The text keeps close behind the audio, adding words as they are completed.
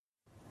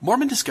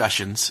Mormon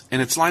Discussions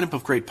and its lineup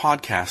of great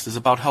podcasts is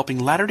about helping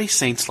Latter-day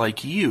Saints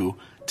like you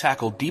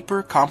tackle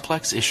deeper,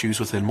 complex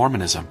issues within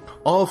Mormonism.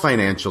 All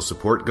financial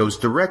support goes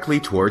directly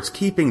towards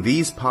keeping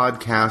these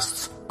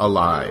podcasts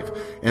alive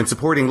and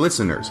supporting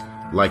listeners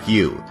like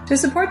you. To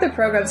support the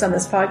programs on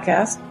this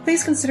podcast,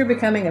 please consider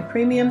becoming a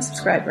premium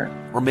subscriber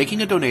or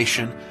making a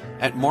donation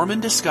at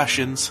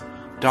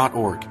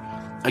mormondiscussions.org.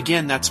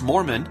 Again, that's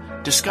Mormon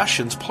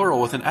Discussions, plural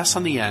with an S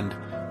on the end,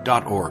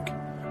 .org.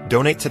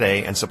 Donate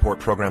today and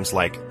support programs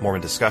like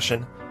Mormon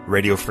Discussion,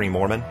 Radio Free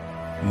Mormon,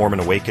 Mormon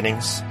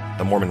Awakenings,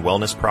 the Mormon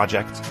Wellness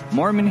Project,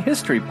 Mormon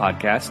History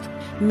Podcast,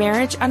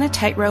 Marriage on a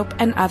Tightrope,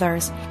 and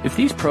others. If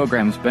these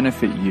programs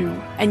benefit you,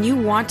 and you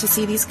want to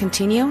see these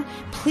continue,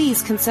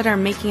 please consider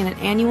making an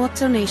annual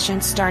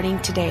donation starting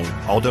today.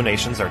 All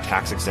donations are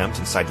tax exempt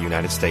inside the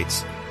United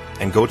States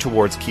and go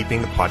towards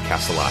keeping the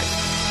podcast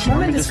alive.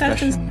 Mormon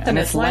Discussions and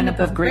its lineup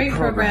of great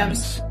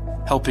programs,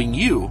 helping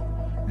you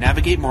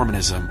navigate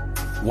Mormonism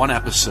one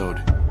episode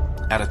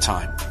at a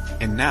time.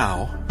 And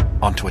now,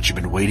 on to what you've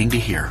been waiting to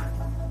hear.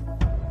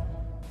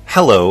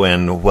 Hello,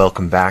 and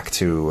welcome back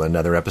to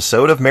another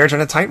episode of Marriage on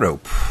a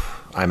Tightrope.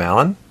 I'm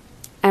Alan.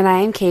 And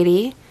I am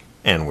Katie.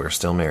 And we're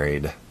still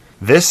married.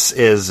 This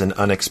is an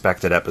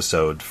unexpected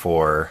episode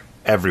for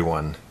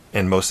everyone,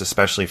 and most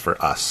especially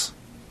for us.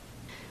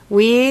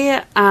 We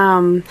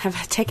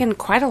have taken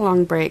quite a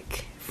long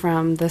break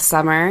from the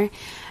summer.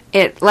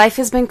 Life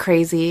has been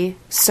crazy,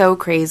 so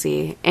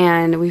crazy,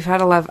 and we've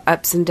had a lot of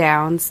ups and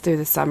downs through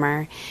the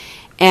summer.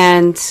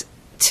 And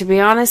to be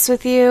honest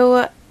with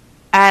you,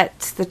 at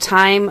the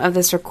time of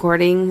this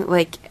recording,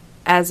 like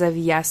as of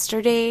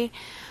yesterday,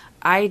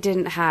 I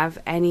didn't have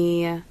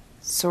any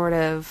sort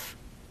of,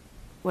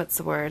 what's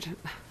the word?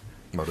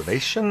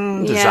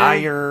 Motivation,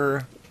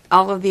 desire.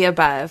 All of the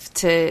above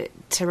to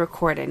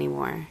record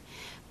anymore.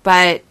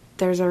 But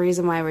there's a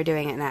reason why we're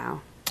doing it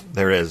now.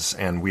 There is,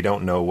 and we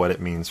don't know what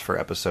it means for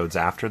episodes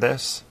after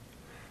this,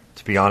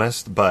 to be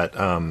honest, but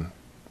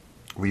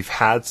we've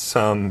had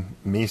some,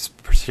 me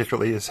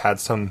particularly has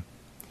had some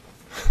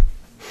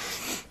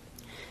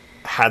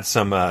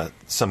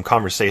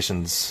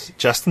conversations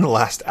just in the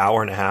last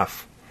hour and a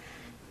half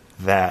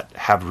that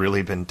have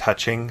really been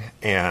touching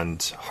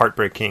and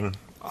heartbreaking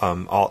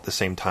all at the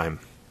same time.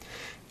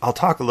 I'll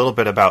talk a little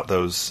bit about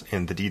those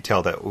in the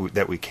detail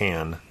that we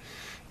can.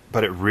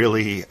 But it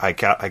really, I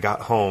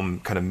got home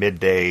kind of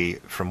midday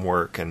from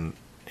work and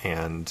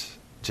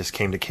just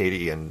came to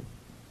Katie and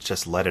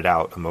just let it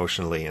out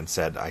emotionally and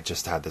said, I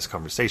just had this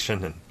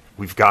conversation and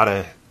we've got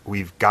to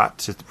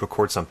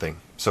record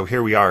something. So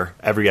here we are.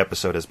 Every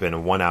episode has been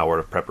a 1 hour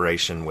of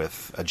preparation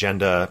with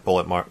agenda,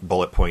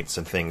 bullet points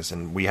and things,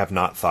 and we have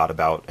not thought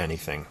about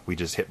anything. We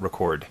just hit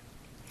record.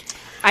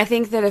 I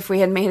think that if we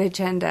had made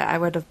agenda, I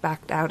would have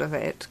backed out of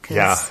it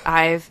because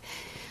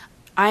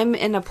I'm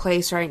in a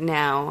place right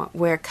now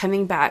where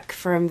coming back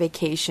from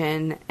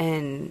vacation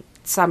and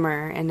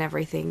summer and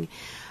everything,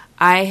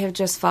 I have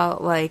just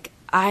felt like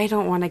I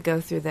don't want to go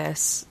through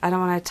this. I don't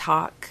want to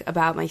talk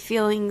about my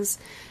feelings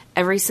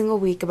every single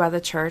week about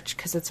the church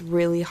because it's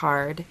really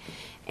hard.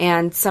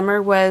 And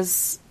summer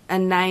was a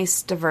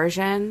nice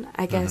diversion,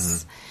 I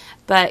guess. Mm-hmm.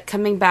 But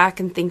coming back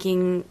and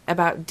thinking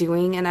about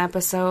doing an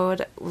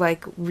episode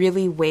like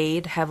really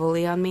weighed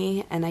heavily on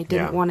me, and I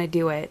didn't want to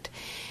do it.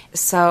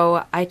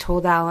 So I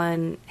told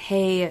Alan,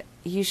 hey,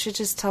 you should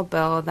just tell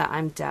Bill that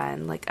I'm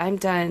done. Like, I'm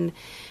done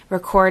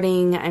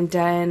recording. I'm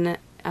done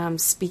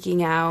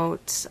speaking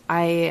out.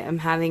 I am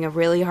having a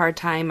really hard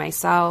time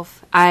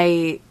myself.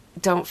 I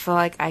don't feel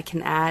like I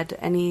can add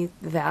any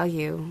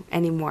value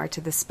anymore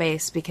to the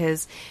space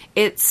because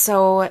it's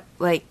so,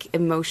 like,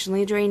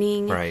 emotionally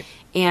draining. Right.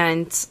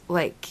 And,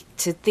 like,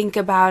 to think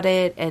about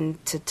it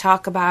and to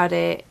talk about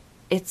it,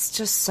 it's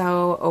just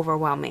so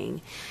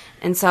overwhelming.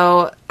 And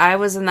so I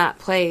was in that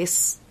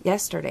place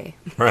yesterday.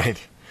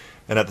 Right.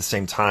 And at the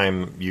same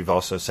time, you've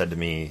also said to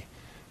me,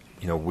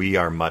 you know,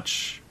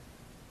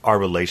 our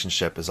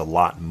relationship is a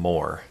lot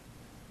more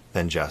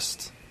than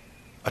just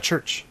a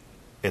church.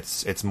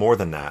 It's more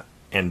than that.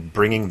 And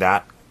bringing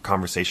that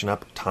conversation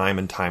up time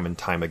and time and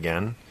time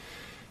again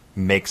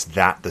makes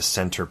that the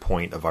center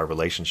point of our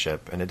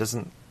relationship. And it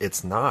doesn't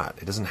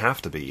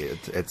have to be.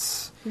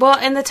 Well,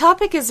 and the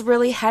topic is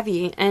really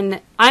heavy, and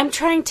I'm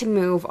trying to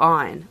move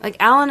on. Like,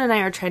 Alan and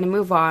I are trying to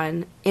move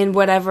on in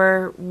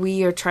whatever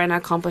we are trying to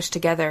accomplish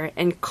together,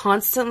 and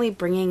constantly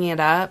bringing it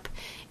up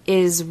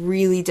is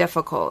really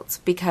difficult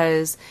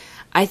because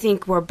I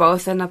think we're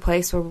both in a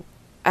place where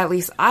at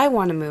least I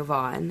want to move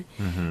on.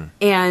 Mm-hmm.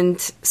 And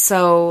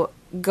so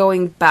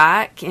going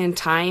back in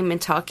time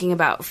and talking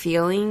about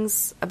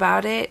feelings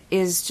about it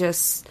is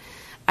just,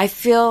 I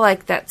feel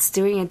like that's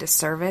doing a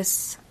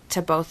disservice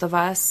to both of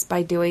us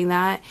by doing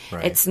that.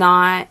 Right. It's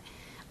not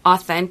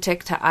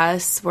authentic to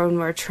us when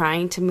we're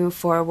trying to move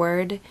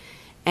forward.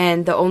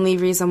 And the only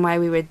reason why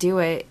we would do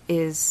it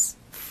is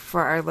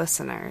for our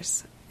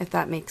listeners, if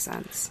that makes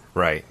sense.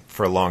 Right.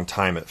 For a long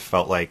time, it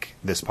felt like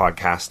this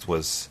podcast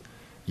was,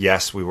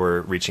 yes, we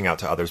were reaching out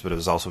to others, but it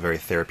was also very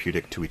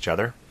therapeutic to each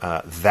other.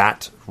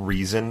 That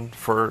reason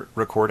for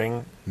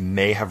recording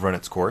may have run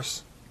its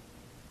course.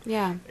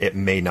 Yeah. It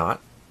may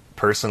not.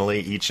 Personally,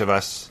 each of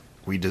us,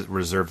 we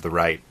reserve the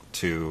right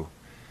to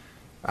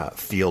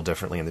feel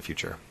differently in the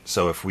future.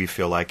 So if we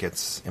feel like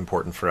it's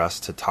important for us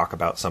to talk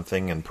about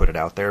something and put it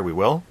out there, we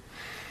will.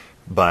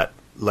 But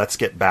let's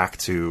get back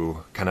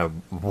to kind of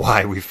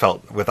why we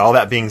felt, with all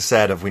that being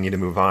said, of we need to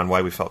move on,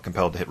 why we felt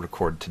compelled to hit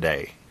record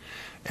today.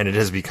 And it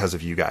is because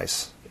of you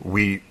guys.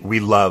 We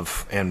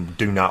love and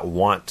do not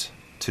want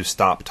to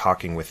stop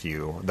talking with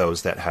you,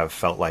 those that have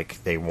felt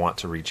like they want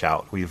to reach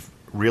out. We've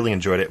really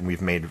enjoyed it, and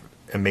we've made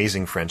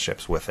amazing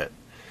friendships with it.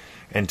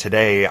 And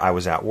today I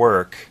was at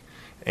work,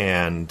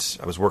 and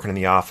I was working in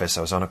the office.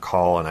 I was on a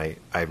call, and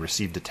I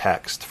received a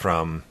text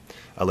from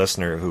a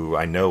listener who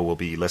I know will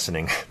be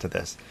listening to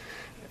this.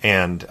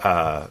 And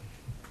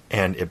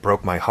it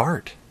broke my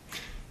heart.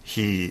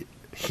 He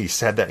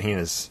said that he and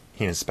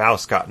his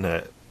spouse got in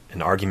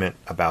an argument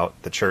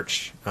about the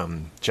church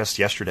just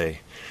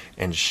yesterday,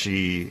 and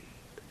she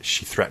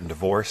threatened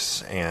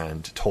divorce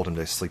and told him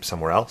to sleep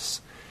somewhere else.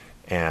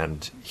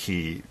 And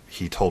he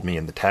told me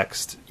in the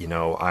text,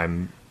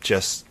 I'm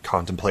just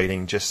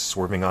contemplating just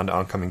swerving onto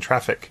oncoming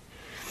traffic.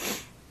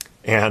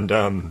 And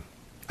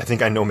I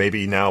think I know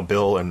maybe now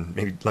Bill and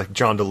maybe like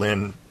John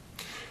DeLynn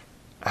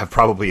have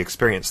probably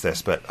experienced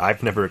this, but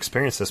I've never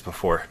experienced this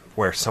before,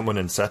 where someone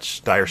in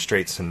such dire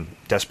straits and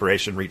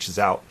desperation reaches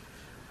out.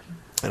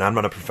 And I'm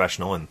not a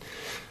professional, and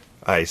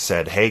I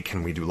said, hey,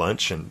 can we do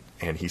lunch? And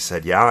he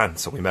said, yeah. And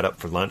so we met up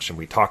for lunch, and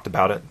we talked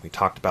about it. We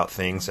talked about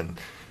things, and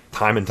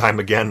time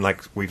again,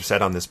 like we've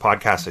said on this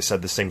podcast, I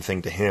said the same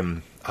thing to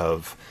him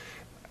of,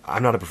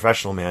 I'm not a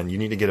professional, man. You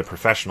need to get a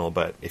professional,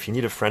 but if you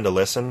need a friend to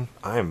listen,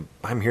 I'm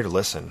here to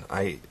listen.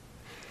 I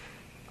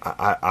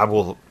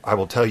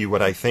will tell you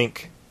what I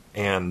think,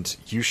 and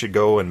you should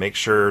go and make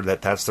sure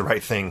that that's the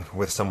right thing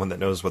with someone that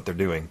knows what they're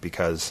doing,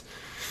 because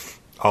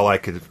all I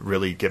could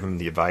really give him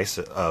the advice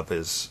of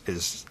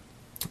is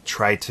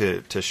try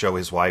to show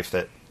his wife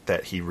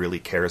that he really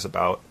cares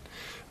about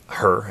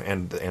her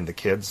and the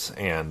kids,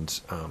 and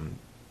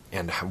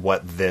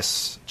what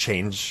this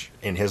change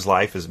in his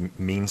life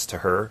means to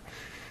her,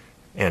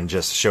 and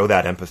just show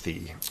that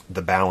empathy,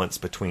 the balance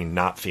between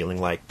not feeling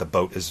like the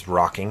boat is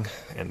rocking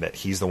and that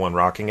he's the one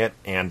rocking it,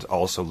 and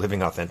also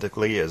living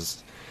authentically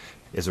is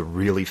a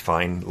really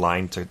fine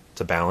line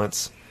to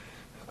balance.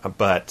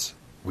 But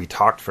we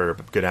talked for a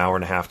good hour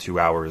and a half, 2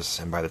 hours,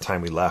 and by the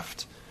time we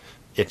left,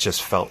 it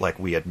just felt like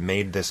we had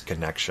made this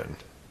connection,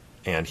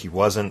 and he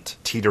wasn't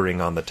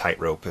teetering on the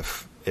tightrope,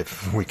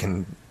 if we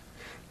can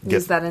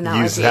use that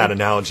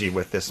analogy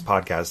with this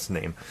podcast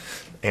name.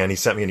 And he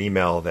sent me an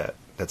email that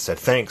said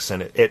thanks,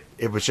 and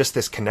it was just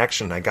this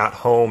connection. I got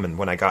home, and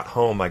when I got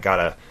home, I got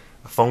a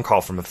phone call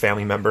from a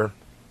family member.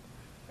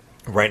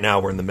 Right now,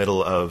 we're in the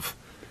middle of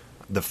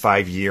the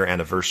 5-year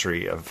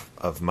anniversary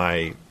of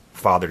my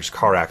father's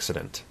car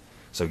accident.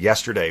 So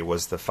yesterday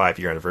was the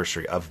 5-year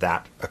anniversary of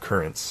that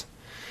occurrence.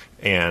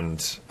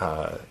 And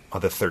on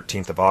the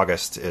 13th of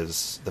August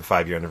is the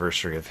 5-year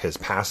anniversary of his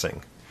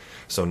passing.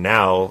 So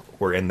now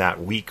we're in that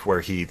week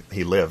where he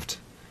lived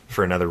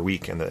for another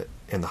week in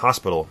the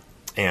hospital.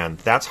 And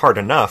that's hard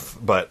enough,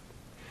 but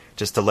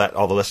just to let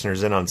all the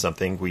listeners in on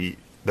something,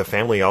 the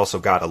family also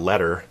got a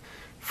letter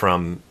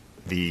from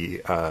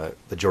the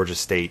Georgia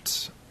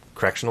State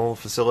Correctional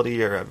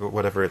Facility, or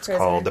whatever it's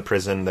called, the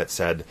prison, that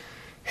said,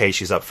 hey,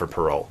 she's up for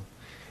parole.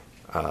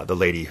 The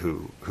lady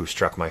who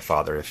struck my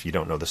father. If you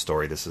don't know the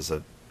story, this is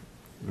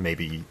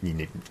maybe you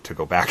need to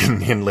go back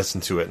and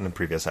listen to it in the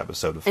previous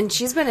episode. And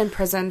she's been in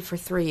prison for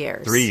 3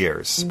 years. 3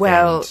 years.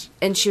 Well,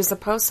 and she was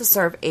supposed to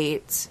serve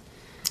 8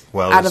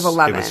 out of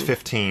 11. It was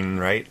 15,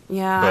 right?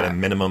 Yeah. But a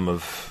minimum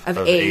of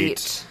 8,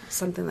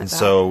 something like that. And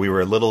so we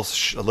were a little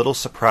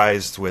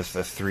surprised with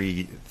the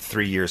 3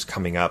 years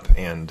coming up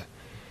and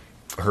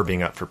her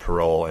being up for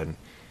parole.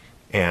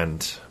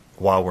 And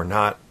while we're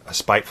not a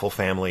spiteful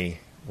family,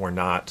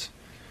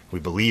 we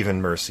believe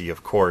in mercy,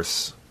 of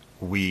course,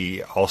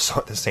 we also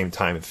at the same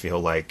time feel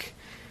like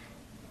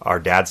our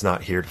dad's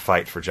not here to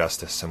fight for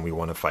justice, and we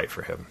want to fight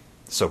for him.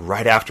 So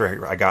right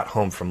after I got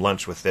home from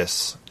lunch with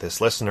this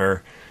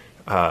listener,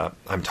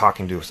 I'm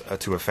talking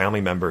to a family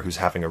member who's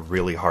having a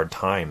really hard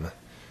time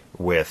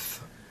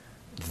with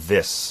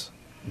this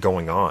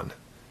going on.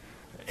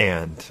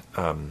 And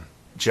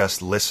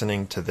just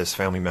listening to this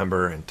family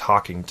member and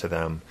talking to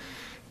them,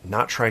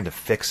 not trying to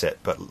fix it,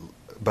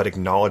 but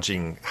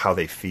acknowledging how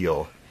they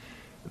feel.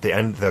 The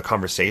end of the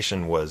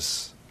conversation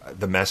was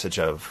the message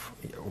of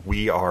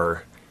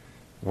we're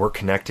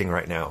connecting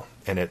right now,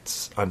 and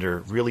it's under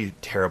really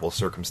terrible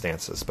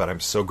circumstances, but I'm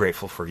so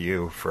grateful for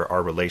you, for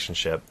our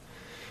relationship,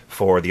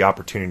 for the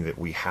opportunity that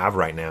we have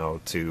right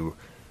now to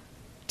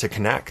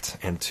connect,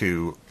 and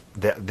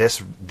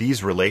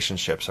these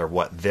relationships are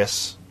what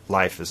this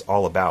life is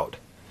all about.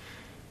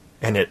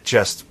 And it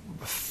just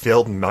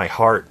filled my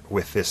heart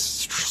with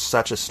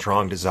such a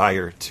strong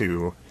desire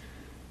to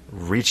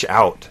reach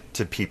out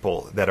to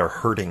people that are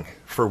hurting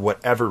for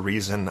whatever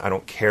reason. I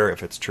don't care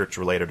if it's church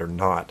related or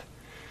not.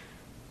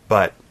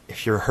 But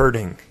if you're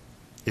hurting,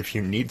 if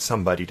you need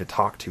somebody to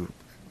talk to,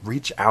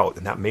 reach out.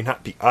 And that may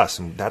not be us,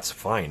 and that's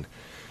fine.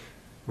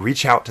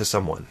 reach out to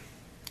someone.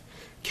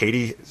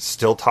 Katie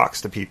still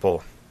talks to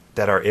people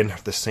that are in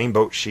the same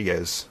boat she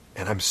is,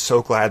 and I'm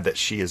so glad that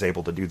she is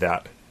able to do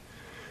that.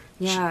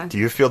 Yeah. Do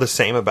you feel the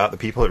same about the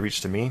people that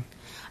reach to me?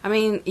 I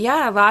mean,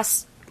 yeah,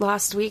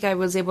 last week I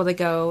was able to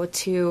go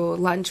to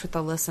lunch with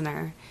a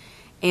listener,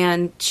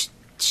 and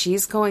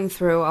she's going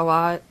through a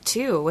lot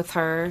too with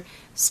her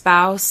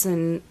spouse,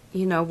 and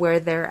where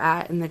they're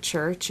at in the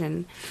church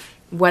and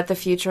what the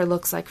future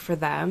looks like for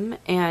them.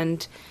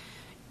 And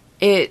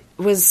it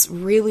was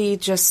really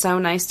just so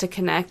nice to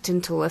connect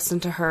and to listen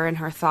to her and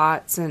her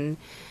thoughts. And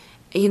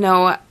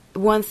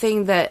one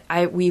thing that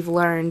we've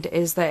learned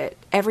is that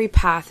every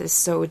path is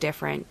so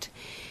different.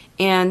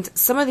 And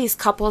some of these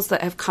couples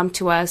that have come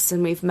to us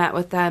and we've met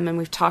with them and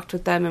we've talked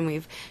with them and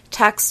we've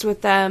texted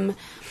with them,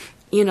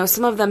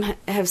 some of them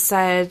have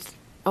said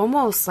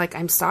almost like,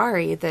 I'm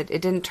sorry that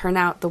it didn't turn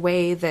out the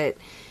way that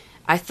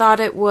I thought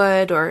it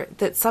would, or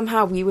that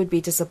somehow we would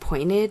be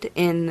disappointed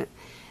in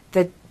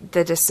the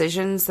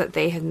decisions that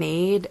they had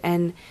made.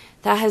 And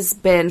that has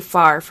been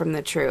far from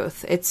the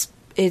truth.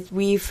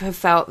 We have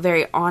felt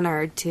very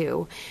honored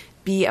to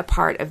be a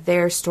part of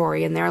their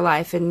story and their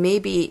life. And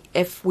maybe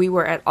if we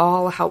were at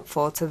all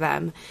helpful to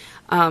them,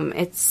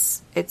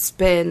 it's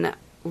been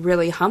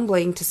really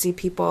humbling to see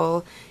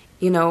people,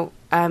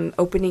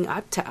 opening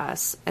up to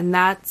us. And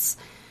that's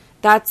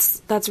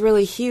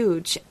really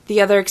huge.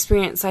 The other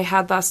experience I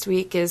had last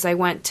week is I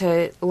went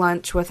to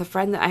lunch with a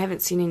friend that I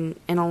haven't seen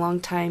in a long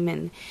time.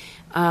 And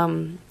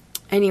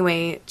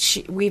anyway,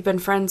 we've been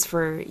friends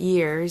for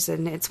years,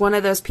 and it's one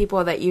of those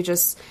people that you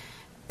just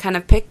kind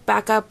of pick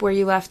back up where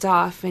you left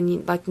off,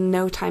 and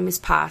no time has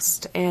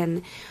passed.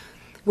 And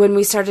when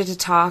we started to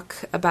talk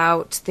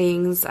about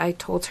things, I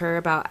told her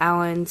about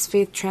Alan's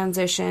faith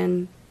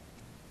transition.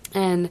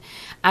 And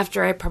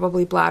after I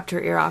probably blabbed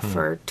her ear off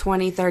for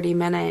 20, 30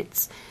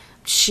 minutes,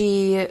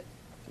 she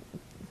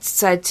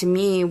said to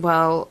me,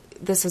 well,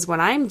 this is what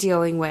I'm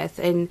dealing with.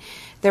 And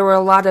there were a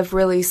lot of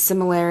really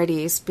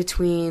similarities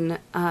between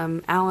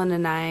Alan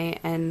and I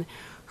and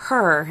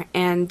her.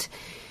 And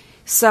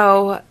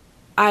so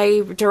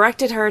I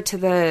directed her to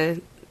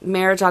the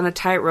Marriage on a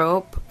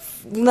Tightrope,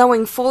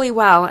 knowing fully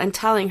well and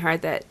telling her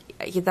that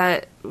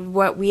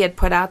what we had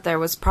put out there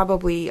was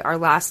probably our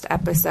last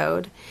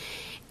episode.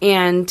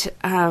 And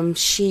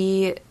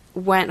she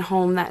went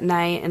home that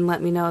night and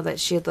let me know that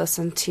she had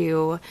listened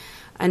to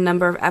a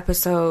number of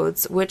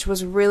episodes, which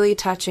was really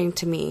touching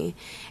to me.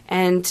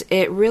 And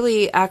it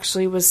really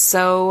actually was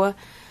so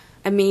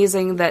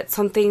amazing that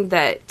something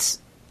that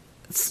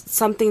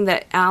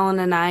Alan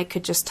and I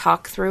could just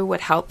talk through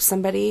would help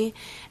somebody,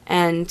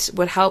 and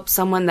would help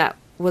someone that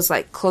was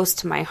close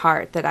to my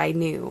heart that I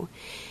knew.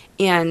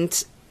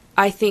 And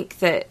I think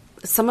that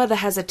some of the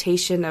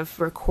hesitation of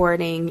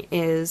recording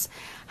is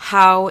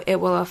how it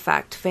will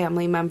affect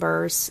family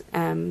members,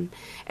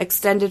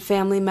 extended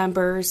family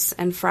members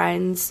and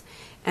friends,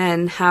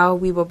 and how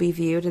we will be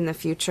viewed in the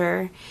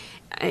future.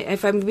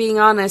 If I'm being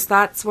honest,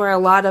 that's where a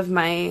lot of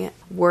my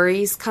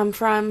worries come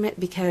from,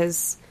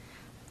 because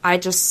I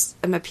just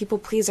am a people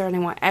pleaser and I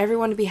want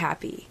everyone to be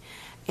happy.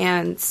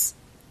 And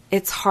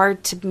it's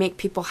hard to make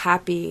people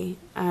happy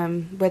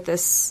with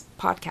this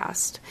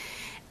podcast.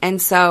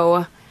 And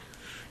so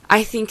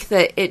I think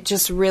that it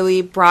just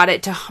really brought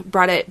it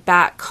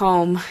back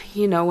home,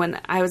 when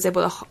I was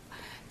able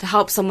to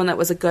help someone that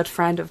was a good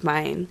friend of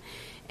mine.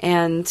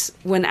 And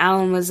when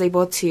Alan was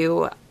able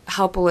to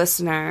help a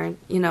listener,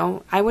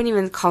 I wouldn't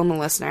even call him a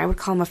listener. I would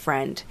call him a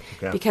friend.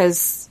 Okay.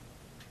 Because,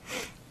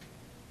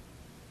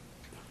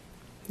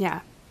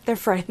 yeah, they're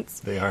friends.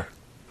 They are.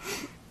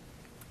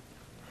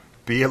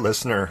 Be a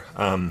listener.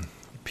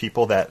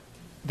 People that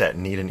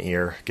need an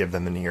ear, give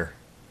them an ear.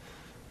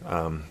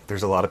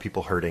 There's a lot of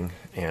people hurting,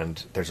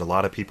 and there's a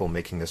lot of people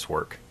making this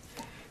work.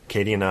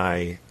 Katie and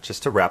I,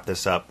 just to wrap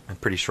this up, a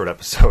pretty short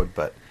episode,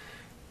 but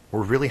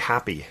we're really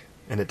happy.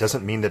 And it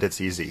doesn't mean that it's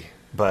easy,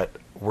 but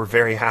we're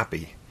very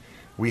happy.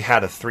 We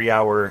had a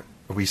 3-hour,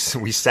 we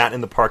sat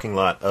in the parking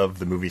lot of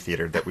the movie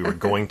theater that we were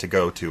going to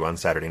go to on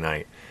Saturday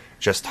night,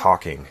 just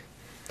talking.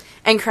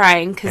 And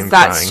crying, because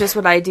that's just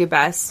what I do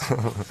best.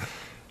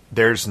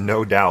 There's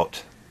no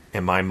doubt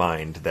in my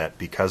mind that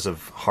because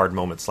of hard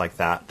moments like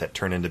that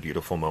turn into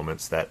beautiful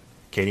moments, that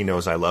Katie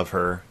knows I love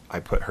her, I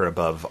put her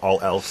above all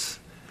else,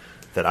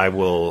 that I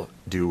will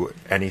do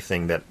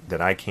anything that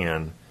I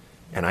can,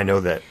 and I know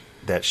that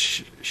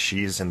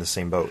she's in the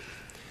same boat.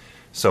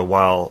 So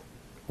while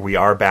we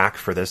are back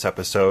for this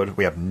episode,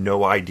 we have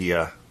no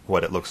idea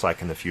what it looks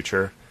like in the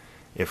future.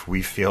 If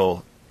we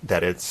feel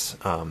that it's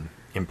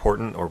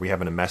important, or we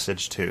have a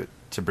message to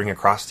bring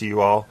across to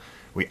you all,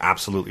 we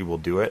absolutely will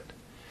do it.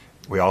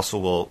 We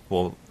also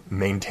will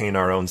maintain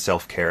our own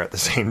self-care at the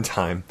same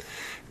time.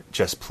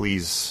 Just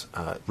please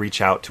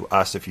reach out to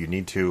us if you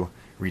need to.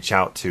 Reach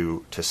out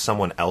to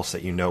someone else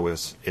that you know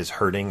is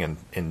hurting,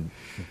 and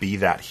be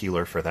that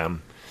healer for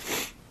them.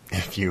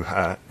 If you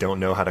don't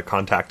know how to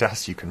contact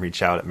us, you can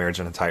reach out at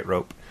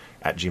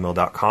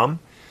marriageonatightrope@gmail.com.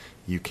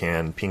 You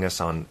can ping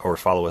us on or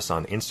follow us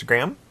on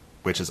Instagram,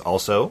 which is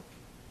also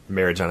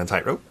Marriage on a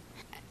Tightrope.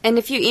 And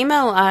if you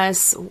email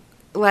us,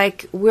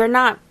 like, we're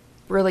not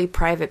really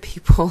private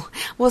people.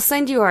 We'll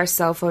send you our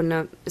cell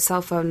phone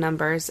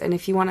numbers, and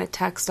if you want to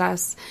text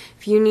us,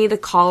 if you need to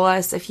call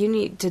us, if you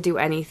need to do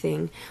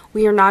anything,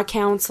 we are not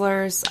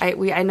counselors. I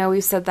know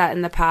we've said that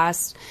in the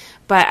past,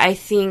 but I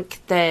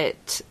think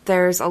that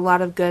there's a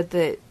lot of good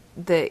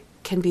that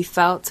can be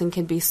felt and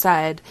can be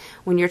said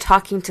when you're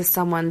talking to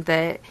someone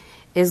that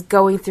is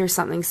going through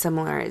something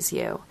similar as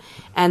you.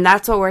 And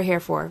that's what we're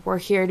here for. We're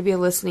here to be a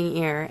listening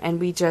ear, and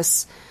we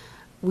just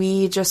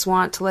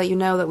want to let you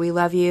know that we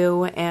love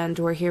you and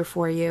we're here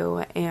for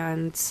you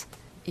and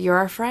you're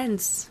our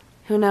friends.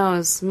 Who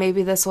knows?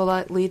 Maybe this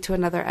will lead to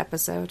another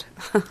episode.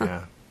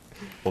 Yeah.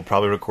 We'll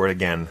probably record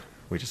again.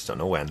 We just don't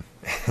know when.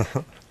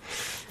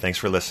 Thanks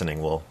for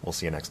listening. We'll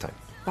see you next time.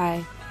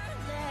 Bye.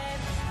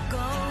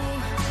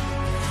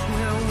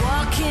 We're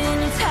walking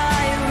a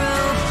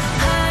tightrope.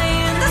 High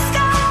in the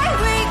sky,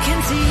 we can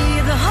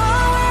see the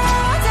whole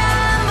world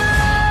down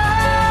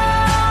below.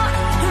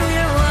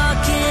 We're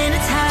walking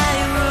a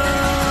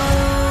tightrope.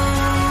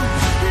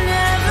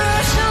 Never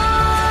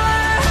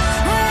sure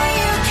where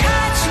you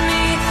catch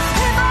me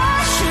if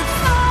I should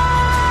fall.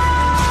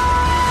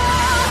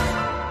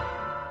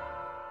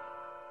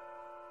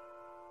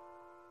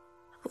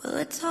 Well,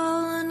 it's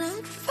all an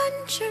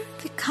adventure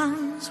that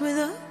comes with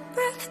a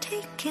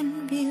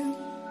breathtaking view.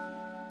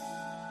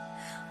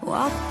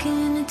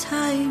 Walking a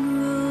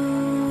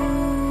tightrope.